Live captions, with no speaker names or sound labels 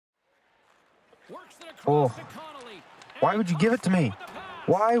Oh, why would you give it to me?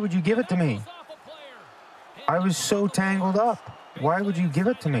 Why would you give it to me? I was so tangled up. Why would you give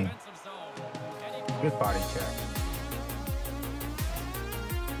it to me? Good body check.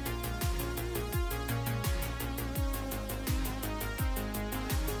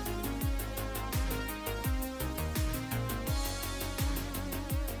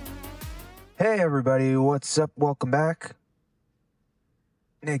 Hey everybody, what's up? Welcome back.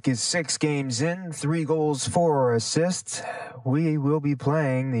 Nick is 6 games in, 3 goals, 4 assists. We will be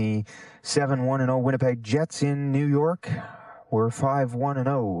playing the 7-1-0 Winnipeg Jets in New York. We're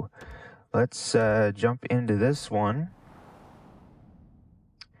 5-1-0. Let's jump into this one.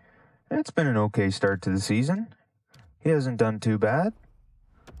 It's been an okay start to the season. He hasn't done too bad.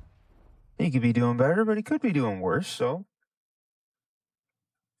 He could be doing better, but he could be doing worse, so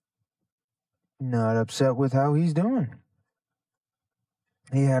not upset with how he's doing.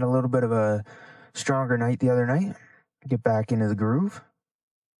 He had a little bit of a stronger night the other night. Get back into the groove.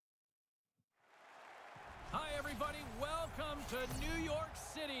 Hi, everybody. Welcome to New York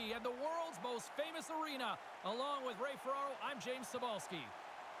City and the world's most famous arena. Along with Ray Ferraro, I'm James Cebulski.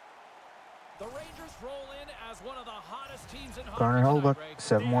 The Rangers roll in as one of the hottest teams in hockey. Connor Hellebuyck,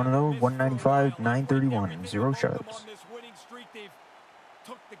 7-1-0, 195, 931, 0 shutouts.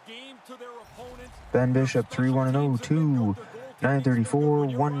 Ben Bishop, 3-1-0, 2, 934,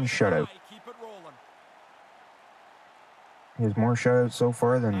 1 shutout. He has more shutouts so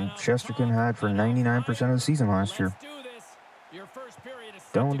far than Shesterkin had for 99% of the season last year.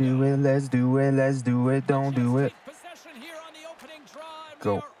 Don't do it, let's do it, let's do it, don't do it.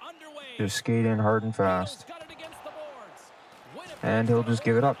 Go. Just skate in hard and fast. And he'll just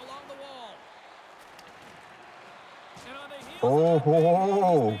give it up. Oh, ho,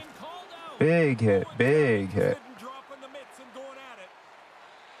 ho. Big hit, big hit.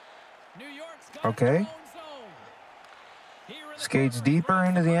 Okay. Skates deeper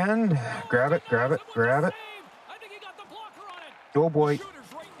into the end. Grab it, grab it, grab it. Oh boy.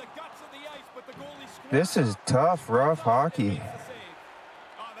 This is tough, rough hockey.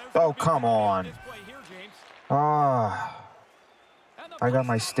 Oh, come on. Ah. I got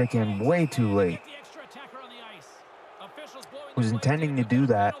my stick in way too late. Was intending to do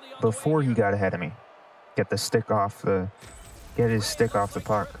that before he got ahead of me. Get his stick off the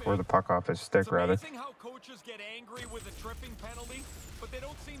puck, or the puck off his stick, rather. It's amazing how coaches get angry with a tripping penalty, but they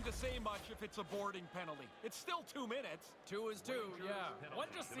don't seem to say much if it's a boarding penalty. It's still 2 minutes. 2 is 2, yeah. One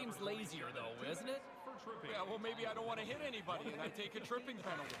just seems lazier, though, isn't it? Yeah, well, maybe I don't want to hit anybody, and I take a tripping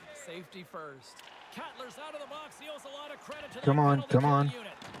penalty. Safety first. Kattler's out of the box. He owes a lot of credit to Come on, come on.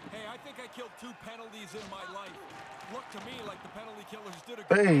 Hey, I think I killed 2 penalties in my life. Looked to me like the penalty killers did a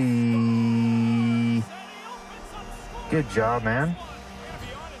Hey. Good job, man.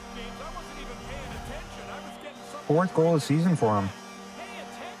 4th goal of the season for him.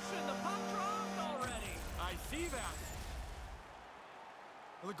 I see that.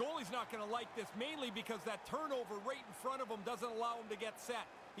 Well, the goalie's not going to like this, mainly because that turnover right in front of him doesn't allow him to get set.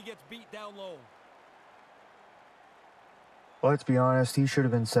 He gets beat down low. Let's be honest, he should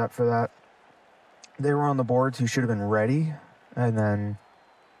have been set for that. They were on the boards, he should have been ready, and then...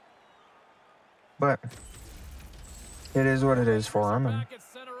 But... it is what it is for him, and...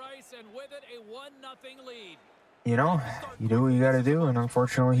 you know, you do what you gotta do, and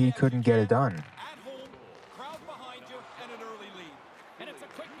unfortunately he couldn't get it done.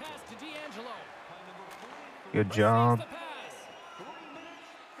 Good job.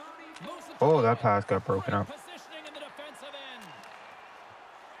 Oh, that pass got broken up.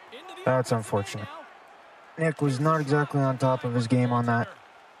 That's unfortunate. Nick was not exactly on top of his game on that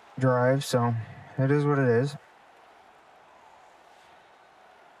drive, so it is what it is.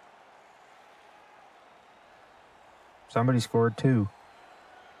 Somebody scored 2.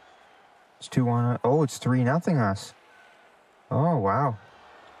 It's 2-1. Oh, it's 3-0 us. Oh, wow.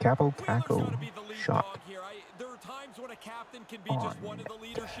 Capo Taco shot.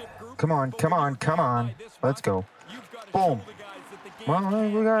 Come on, come on, come on. Let's go. Boom.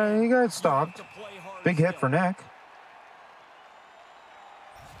 Well, he got stopped. Big hit for Nick.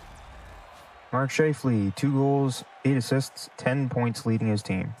 Mark Scheifele, 2 goals, 8 assists, 10 points leading his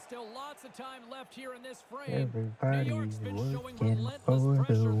team. Still lots of time left here in this frame. Everybody working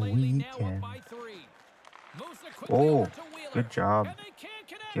for the weekend. Oh, good job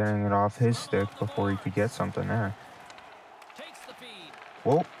getting it off his stick before he could get something there.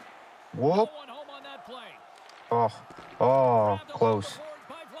 Whoop. Whoop. Oh, close.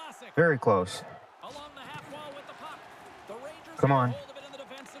 Very close. Come on.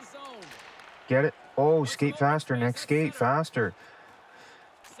 Get it. Oh, skate faster, Nick. Skate faster.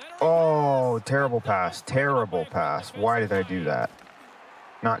 Oh, Oh, terrible pass. Terrible pass. Why did I do that?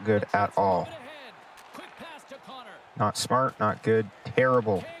 Not good at all. Quick pass to Canor. Not smart, not good.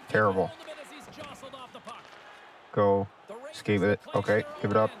 Terrible. Terrible. Hold him in as he's jostled off the puck. Go. Skate with it. Okay,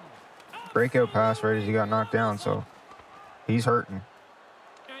 give it up. Breakout pass right as he got knocked down, so he's hurting.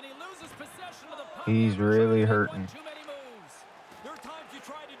 And he loses possession of the puck. He's really hurting. Too many moves. There are times you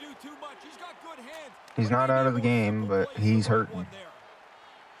try to do too much. He's got good hands. He's not out of the game, but he's hurting.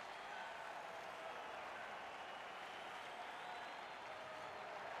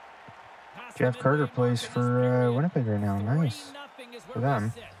 Jeff Carter plays for Winnipeg right now. Nice for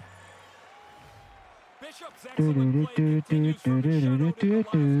them.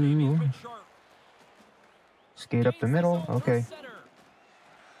 Skate up the middle. Okay.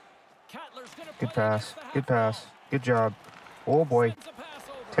 Good pass. Good pass. Good job. Oh boy.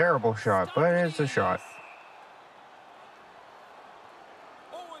 Terrible shot, but it's a shot.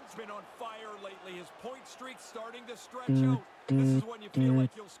 Owen's been on fire lately. His point streak's starting to stretch out. This is when you feel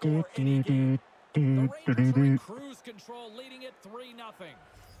like you'll score any game. The Rangers are in cruise control, leading it 3-0.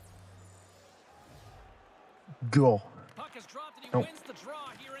 Go. Puck is dropped and he Nope. wins the draw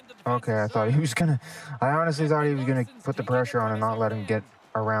here in the defensive Okay, I thought he was gonna. I honestly thought he was gonna put the pressure on and not let him get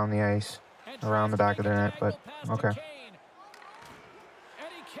around the ice, around the back of the net. But okay.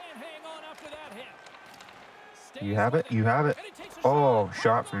 You have it. You have it. Oh,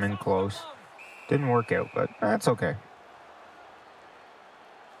 shot from in close. Didn't work out, but that's okay.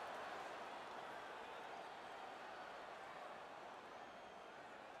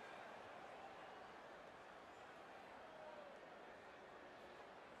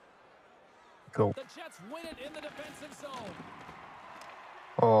 Go. The Jets win it in the defensive zone.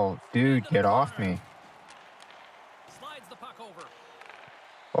 Oh, dude, get off me. Slides the puck over.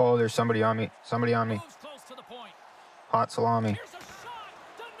 Oh, there's somebody on me. Somebody on me. Moves close to the point. Hot salami. Here's a shot.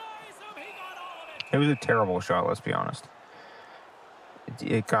 Denies him. He got all of it. It was a terrible shot, let's be honest.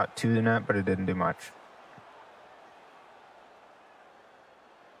 It got to the net, but it didn't do much.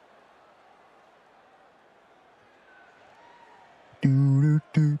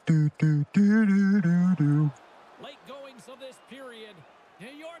 Late goings of this period. New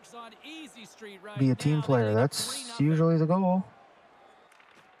York's on easy street right Be a team now. player. They lead it That's 3-0. usually the goal.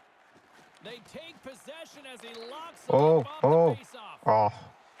 They take possession as he locks Oh, off oh, the faceoff. oh.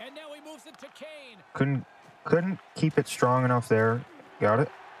 And now he moves it to Kane. Couldn't keep it strong enough there. Got it?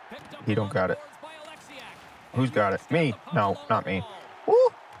 Picked up He don't along got the it. boards by Alexiak. Who's got it? Me? No, not me. Woo!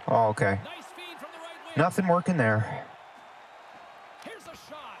 Oh, okay. Nice feed from the right wing. Nothing working there. Here's a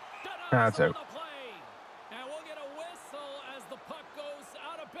shot. That's on out. the play. And we'll get a whistle as the puck goes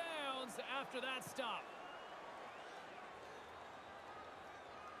out of bounds after that stop.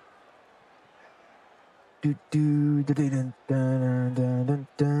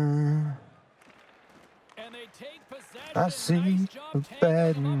 And they take possession. I see Nice job a taking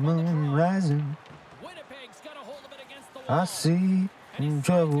bad them up on the moon draw. rising. Winnipeg's got a hold of it against the wall. I see And he some slides it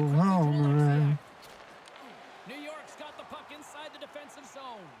trouble quickly to on the Alexiak. line. New York's got the puck inside the defensive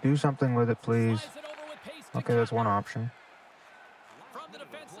zone. Do something with it, please. Slides it over with pace to Okay, that's one Kattler. option. From the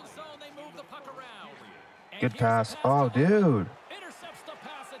defensive zone, they move the puck around. And Good here's a pass. to Oh, Owen. dude. Intercepts the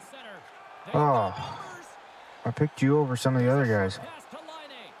pass at center. They've Oh. got numbers. I picked you over some of the other guys. Pass to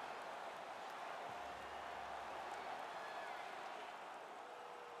Laine.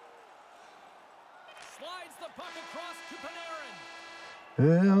 Slides the puck across to Panarin.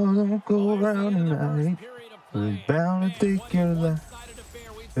 Hell, don't go around tonight. Period of Who's play. bound Man, to take what a your life? one-sided affair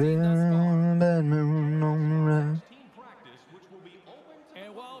we've seen thus far. Bad moon on the rise.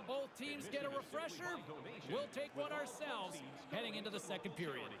 And while both teams get a refresher, we'll take one ourselves heading into the second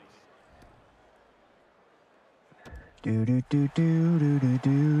period. Do do do do do do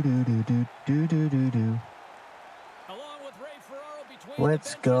do do do do do do do do. Along with Ray Ferraro between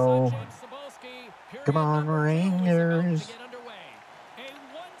Let's the benches, go. I'm James Cebulski. Period Come on, number 2 is about Rangers. to get underway. A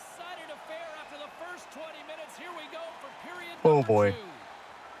one-sided affair after the first 20 minutes. Here we go for period Oh, number boy. 2.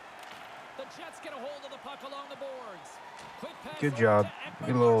 The Jets get a hold of the puck along the boards. Quick pass Good over job. to Ekman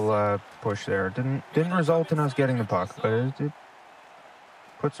Good little Larson. push there. Didn't result in us getting the puck, but it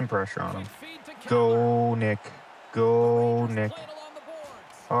put some pressure on him. Quick feed to Kattler. Go, Nick. Go, Rangers Nick. play it along the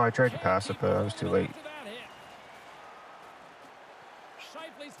boards. Oh, I tried to pass it, but I was too late. After that hit.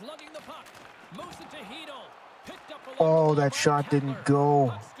 Shifley's lugging the puck. Moves it to Hedel. Picked up along Oh, the wall that by shot didn't Kattler. go.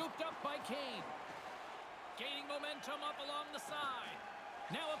 Puck scooped up by Kane. Gaining momentum up along the side.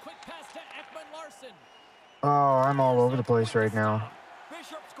 Now a quick pass to Ekman Larson. Oh, I'm all over the place right now.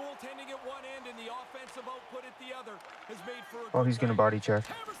 Bishop's goaltending at one end and the offensive output at the other has made for a Oh, good he's gonna night. body check.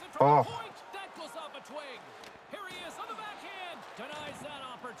 Hammerson from Oh. the point. That goes off a twig. Here he is on the backhand. Denies that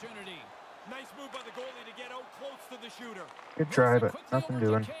opportunity. Nice move by the goalie to get out close to the shooter. Good try, but nothing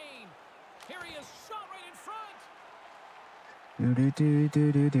doing. Here he is, shot right in front.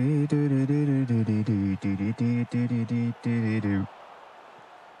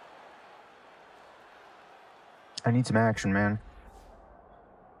 I need some action, man.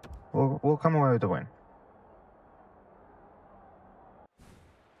 We'll come away with the win.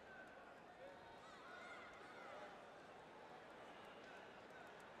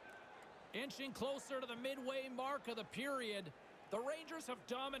 Inching closer to the midway mark of the period, the Rangers have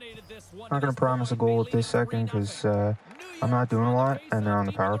dominated this one. I'm not going to promise a goal at this second because I'm not doing a lot, and they're on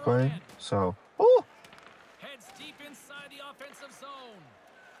the power play. So, ooh! Heads deep inside the offensive zone.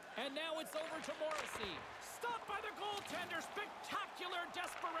 And now it's over to Morrissey. Stopped by the goaltender. Spectacular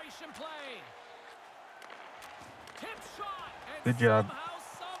desperation play. Tip shot. And good job. Somehow,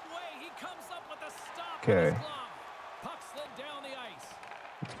 some way, he comes up with a stop. Okay. Puck slid down the ice.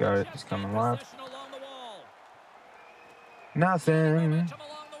 He's got it. He's coming left. Along the wall. Nothing. Along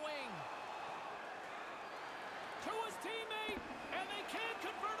the wing. To his teammate, and they can't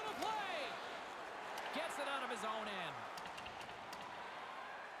convert on the play. Gets it out of his own end.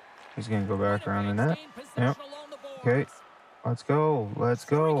 He's going to go back around the net. Yep. Okay. Let's go. Let's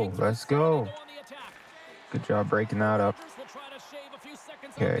go. Let's go. Good job breaking that up.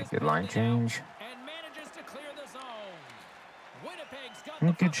 Okay, good line change. And manages to clear the zone. Winnipeg's got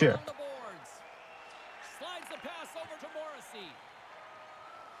Good the shit. on the boards. Slides the pass over to Morrissey.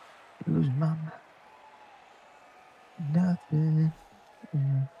 Who's mama? Nothing.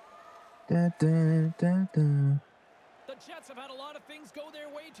 The Jets have had a lot of things go their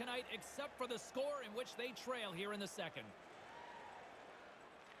way tonight, except for the score in which they trail here in the second.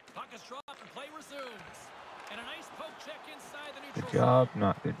 Puck is dropped and play resumes. And a nice poke check inside the neutral Good job. zone.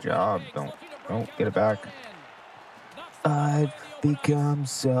 Not good job. Winnipeg's Don't get it back. I've become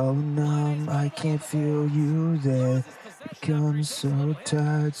so numb, I can't feel you there. Become so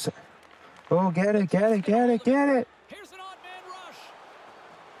tired. Oh, get it, get it, get it, get it. Here's an odd man rush.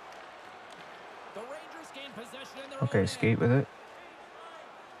 The Rangers gain possession in their Okay, own skate with it.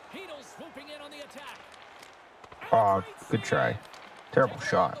 Heedle swooping in on the attack. Oh, good try. Terrible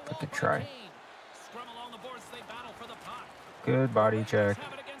shot, but good try. Scrum along the boards, they battle for the puck. Good body check.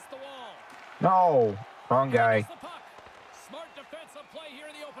 Have it against the wall. No, wrong guy. The puck. Smart defensive play here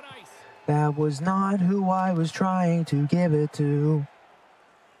in the open ice. That was not who I was trying to give it to.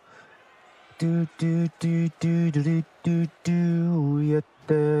 Do do do do do do do yeah,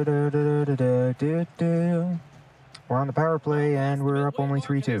 da, da, da, da, da, da, da. We're on the power play and we're up only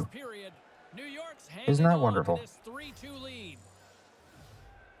 3-2. Isn't that wonderful? 3-2 lead.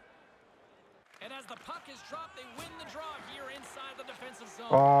 And as the puck is dropped, they win the draw here inside the defensive zone.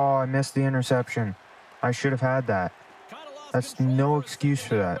 Oh, I missed the interception. I should have had that. That's no excuse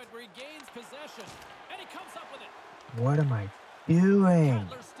for that. What am I doing?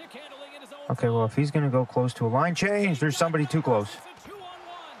 Okay, well, if he's going to go close to a line change, there's somebody too close.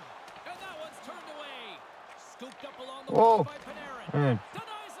 Whoa. The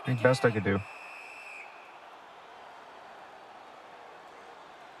best I could do.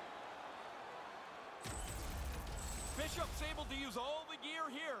 Bishop's able to use all the gear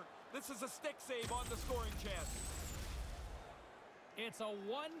here. This is a stick save on the scoring chance. It's a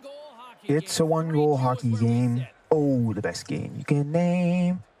one-goal hockey game. It's a one-goal hockey game. Oh, the best game you can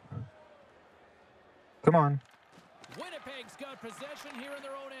name. Come on. Winnipeg's got possession here in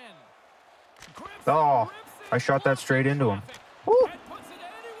their own end. Oh, I shot that straight into him. Woo.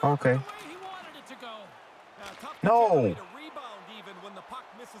 Okay. No.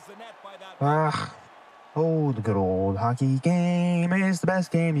 Ah. Oh, the good old hockey game is the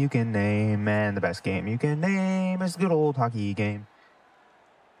best game you can name. And the best game you can name is the good old hockey game.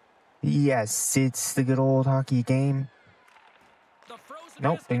 Yes, it's the good old hockey game.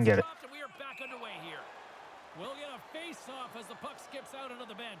 Nope, didn't get it. We are back underway here. We'll get a face-off as the puck skips out onto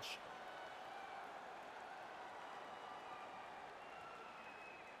the bench.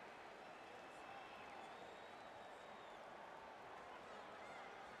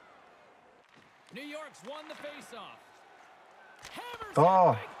 New York's won the face-off.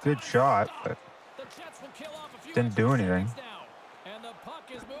 Oh, good shot, but didn't do anything. And the puck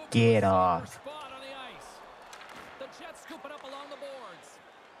is moved Get to the off. spot on the ice. The Jets scoop it up along the boards.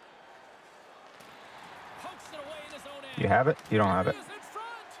 Pokes it away in his own end. You have it? You don't have it. He is in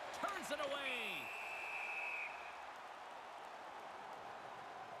front. Turns it away.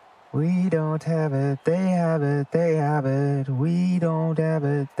 We don't have it, they have it, they have it. We don't have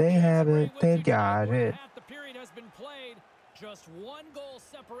it, they have it, they've got it. Half the period has been played. Just one goal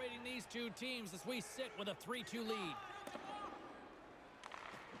separating these two teams as we sit with a 3-2 lead.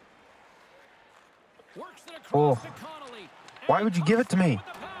 Works it Oh, across to Connolly. why would you give it to me?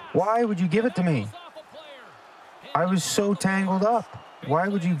 Why would you give it to me? I was so tangled up. Why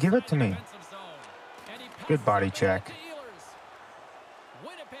would you give it to me? Good body check.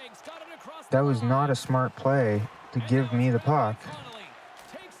 That was not a smart play to give me the puck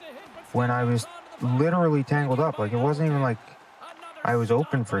when I was literally tangled up. Like, it wasn't even like I was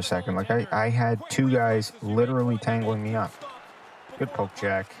open for a second. Like, I had two guys literally tangling me up. Good poke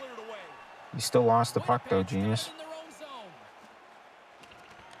check. You still lost the puck, though, genius.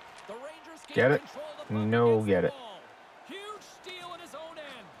 Get it? No, get it.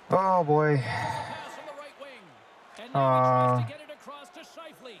 Oh, boy.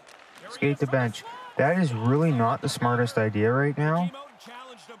 Skate the bench. That is really not the smartest idea right now.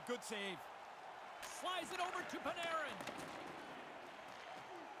 Slides it over to Panarin.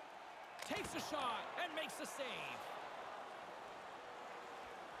 Takes a shot and makes a save.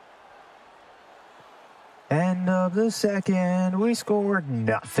 End of the second. We scored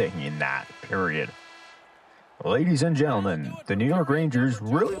nothing in that period. Ladies and gentlemen, the New York Rangers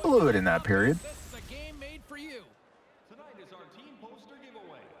really blew it in that period. This is a game made for you. Tonight is our team poster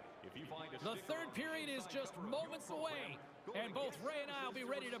giveaway. If you find a The third period is just moments away, and both Ray and I will be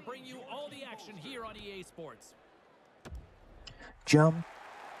ready to bring you all the action here on EA Sports. Jump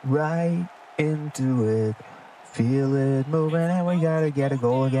right into it. Feel it moving, and we gotta get a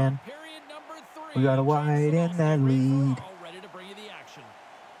goal again. Period number 3. We gotta widen that lead. All ready to bring you the action.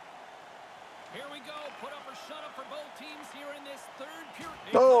 Here we go. Put up or shut up for both teams here in this third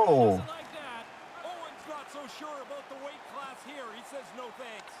period. Oh. Like that. Owen's not so sure about the weight class here. He says no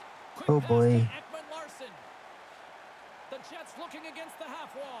thanks. Quick Oh, pass boy. to Ekman Larson. The Jets looking against the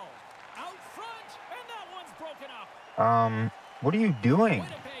half wall. Out front, and that one's broken up. What are you doing?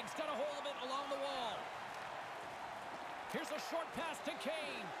 Winnipeg's got a hold of it along the wall. Here's a short pass to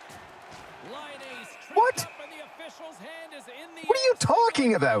Kane. Line ace. What? Up and the official's hand is in the What are you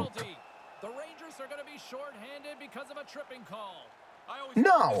talking about? penalty. The Rangers are going to be short-handed because of a tripping call. I always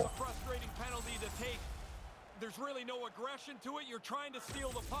No. find this a frustrating penalty to take. There's really no aggression to it. You're trying to steal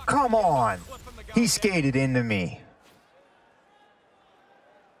the puck. Come on. Flipping the guy He down. skated into me.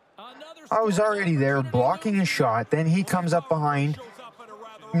 Another I was scoring already there opportunity. blocking a shot. Then he comes up behind. Shows up at a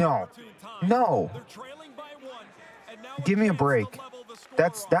rather No. opportune time. No. They're trailing by one, and now Give me a chance to break. level the score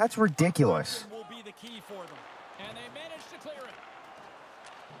That's off. ridiculous. Will be the key for them. And they manage to clear it.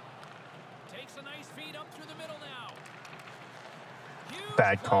 Takes a nice feed up through the middle now. Huge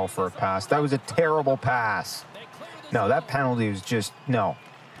Bad call for a play. pass. That was a terrible pass. They clear the No, that zone. penalty was just, no.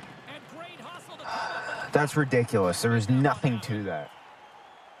 And great hustle to come up with That's ridiculous. There was nothing to that.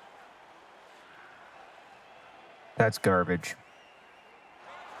 That's garbage.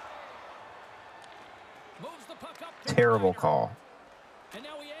 moves the puck up to Terrible Kattler. call. And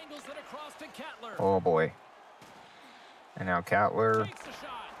now he angles it across to Kattler. Oh, boy. And now Kattler. Takes the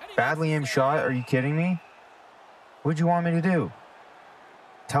shot. And he Badly makes aimed the shot? save. Are you kidding me? What'd you want me to do?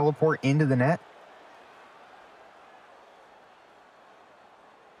 Teleport into the net?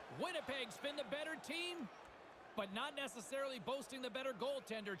 Winnipeg's been the better team, but not necessarily boasting the better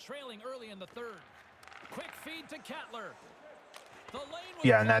goaltender, trailing early in the third. Quick feed to Kattler. The lane was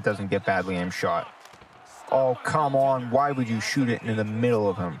Yeah, and that doesn't get badly aimed shot. Oh, come on. Why would you shoot it into the middle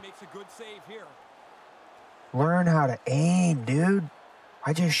of him? He makes a good save here. Learn how to aim, dude.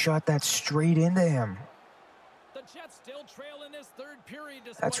 I just shot that straight into him. The Jets still trail in this third period.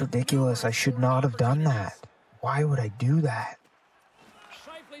 That's despite ridiculous. I numerous should scoring not have done that. opportunities. Why would I do that?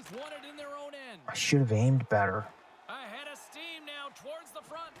 Scheifele's won it in their own end. I should have aimed better. Ahead of steam now towards the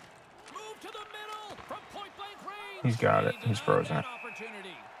front. Move to the middle from point blank range. He's got it. He He's denied frozen that it.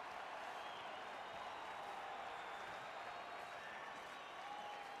 opportunity.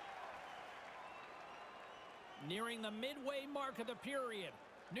 Nearing the midway mark of the period.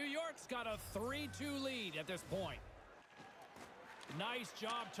 New York's got a 3-2 lead at this point. Nice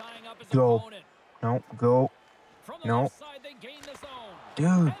job tying up his Go. opponent. Nope, go. From the No. left side, they gain the zone. Dude.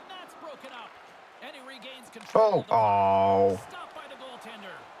 And that's broken up. And he regains control. Oh, of the puck. oh. Stopped by the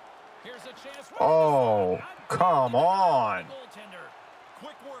goaltender. Here's a chance. right Oh, in the slot. And come nailed it by on. the goaltender.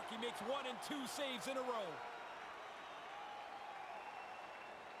 Quick work. He makes 1 and 2 saves in a row.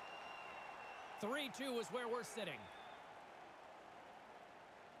 3-2 is where we're sitting.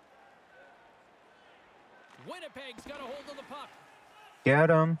 Winnipeg's got a hold of the puck. Get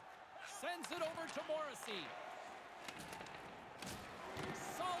him. Sends it over to Morrissey.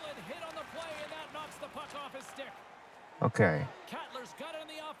 Solid hit on the play, and that knocks the puck off his stick. Okay. Kattler's got it on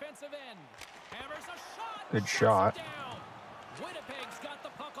the offensive end. Hammers a shot. Good Shuts it shot. down. Winnipeg's got the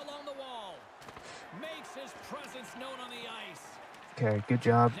puck along the wall. Makes his presence known on the ice. Okay, good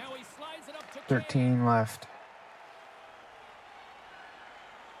job. Now he slides it up to 13 left.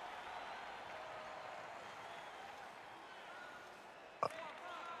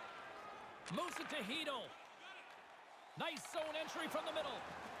 Moves it to Heedle. Nice zone entry from the middle.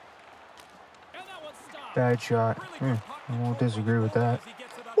 And that one's stopped. Bad shot. I won't disagree with that.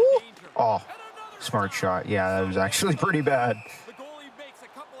 Ooh. Oh, smart shot. Yeah, that was actually pretty bad. The goalie makes a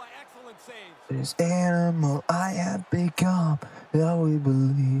couple of excellent saves. This animal I have become, that we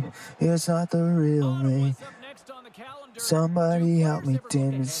believe it's not the real me. Somebody help me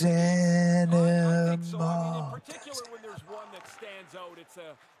tame this animal. I think so. I mean, in particular, when there's one that stands out, it's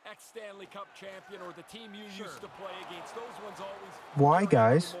a ex-Stanley Cup champion or the team you used to play against. Those ones always. Why,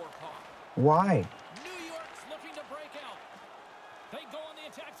 guys? Why? New York's looking to break out. They go on the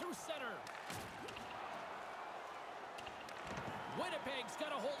attack through center. Winnipeg's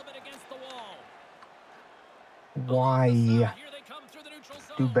got a hold of it against the wall. Why? Here they come through the neutral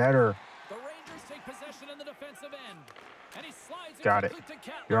zone. Do better. The Rangers take possession in the defensive end. And he slides it Got it. quickly to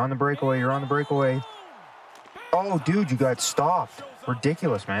Kattler. You're on the breakaway. You're on the breakaway. Oh, dude, you got stopped.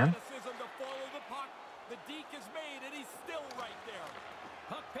 Ridiculous, man. The deke is made, and he's still right there.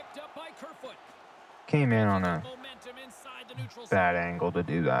 Puck picked up by Kerfoot. Came in on a Momentum inside the neutral bad zone. angle to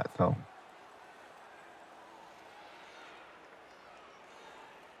do that, though.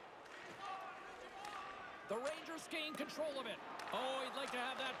 The Rangers gain control of it. Oh, he'd like to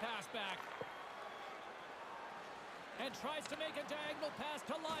have that pass back. And tries to make a diagonal pass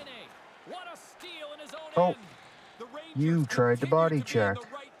to Laine. What a steal in his own Oh. end. The Rangers You tried to continue body to be in check.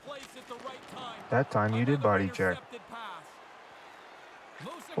 the right place at the right time. That time you did Another body check. intercepted pass.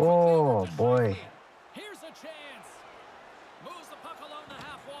 Moves it quickly Oh, over to boy. Shifley. Here's a chance. Moves the puck along the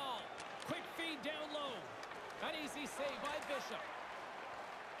half wall. Quick feed down low. An easy save by Bishop.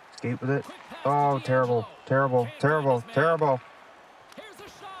 Skate with it. Quick pass Oh, to terrible. D'Angelo. Terrible. Can't Terrible. find his man. Terrible. Here's a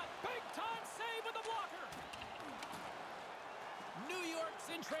shot. Big time save with the blocker. New York's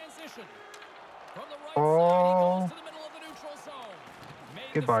in transition. From the right side, he goes to the middle of the neutral zone.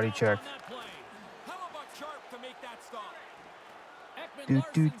 Made Good the body stop check. on that play. How about Sharp to make that stop? Ekman Do,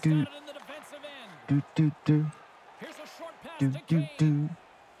 do, Larson's do. got it in the defensive end. Do, do, do. Here's a short pass Do, to do, Kane. do.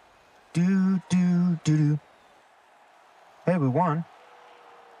 Do, do, do, do. Hey, we won.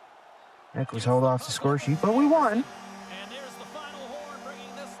 Nick was held off the score sheet, but we won. And there's the final horn,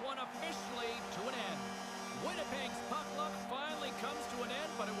 bringing this one officially to an end. Winnipeg's puck luck finally comes to an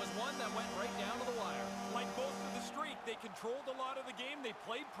end, but it was one that went right down to the wire. Like most of the streak, they controlled a lot of the game. They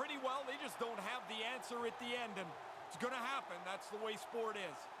played pretty well. They just don't have the answer at the end, and it's going to happen. That's the way sport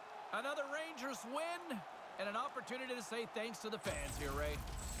is. Another Rangers win, and an opportunity to say thanks to the fans here, Ray.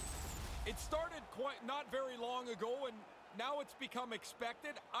 It started not very long ago, and now it's become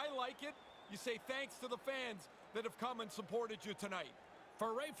expected. I like it. You say thanks to the fans that have come and supported you tonight.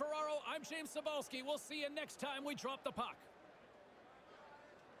 For Ray Ferraro, I'm James Cybulski. We'll see you next time we drop the puck.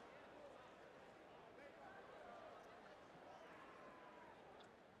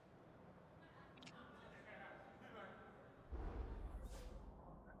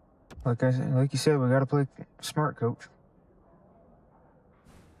 Like you said, we got to play smart, coach.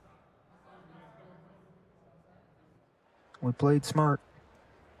 We played smart.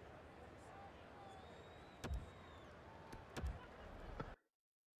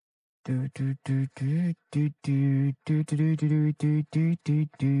 Do do do do do do do do do do do do do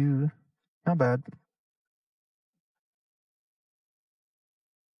do. Not bad.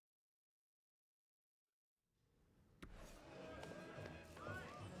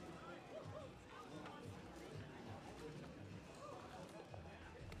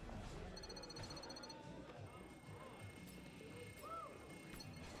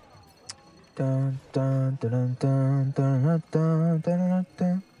 Dun dun dun dun dun dun dun dun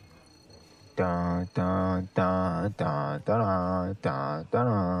dun. Dun dun dun dun dun dun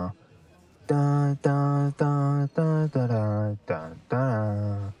dun. Dun dun dun dun dun dun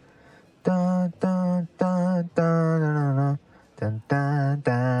dun. Dun dun dun dun dun dun dun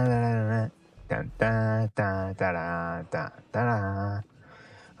dun dun dun dun dun dun.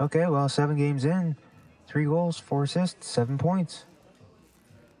 Okay, well, 7 games in, 3 goals, 4 assists, 7 points.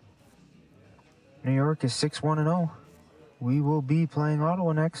 New York is 6-1-0. We will be playing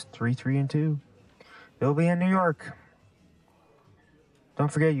Ottawa next, 3-3-2. They'll be in New York.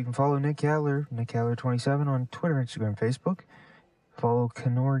 Don't forget, you can follow Nick Kattler, NickKattler27 on Twitter, Instagram, Facebook. Follow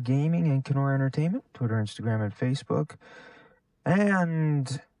Canor Gaming and Canor Entertainment, Twitter, Instagram, and Facebook.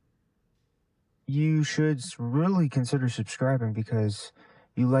 And you should really consider subscribing because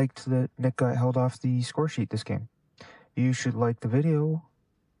you liked that Nick got held off the score sheet this game. You should like the video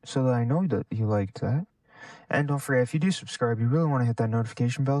so that I know that you liked that. And don't forget, if you do subscribe, you really want to hit that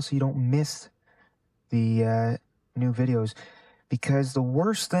notification bell so you don't miss the new videos, because the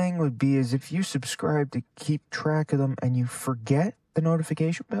worst thing would be is if you subscribe to keep track of them and you forget the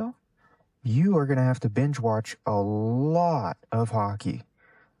notification bell, you are going to have to binge watch a lot of hockey.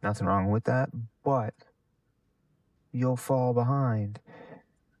 Nothing wrong with that, but you'll fall behind.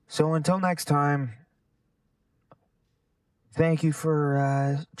 So until next time, thank you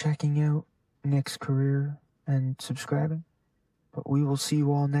for checking out Nick's career and subscribing. But we will see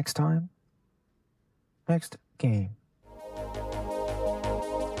you all next time. Next game.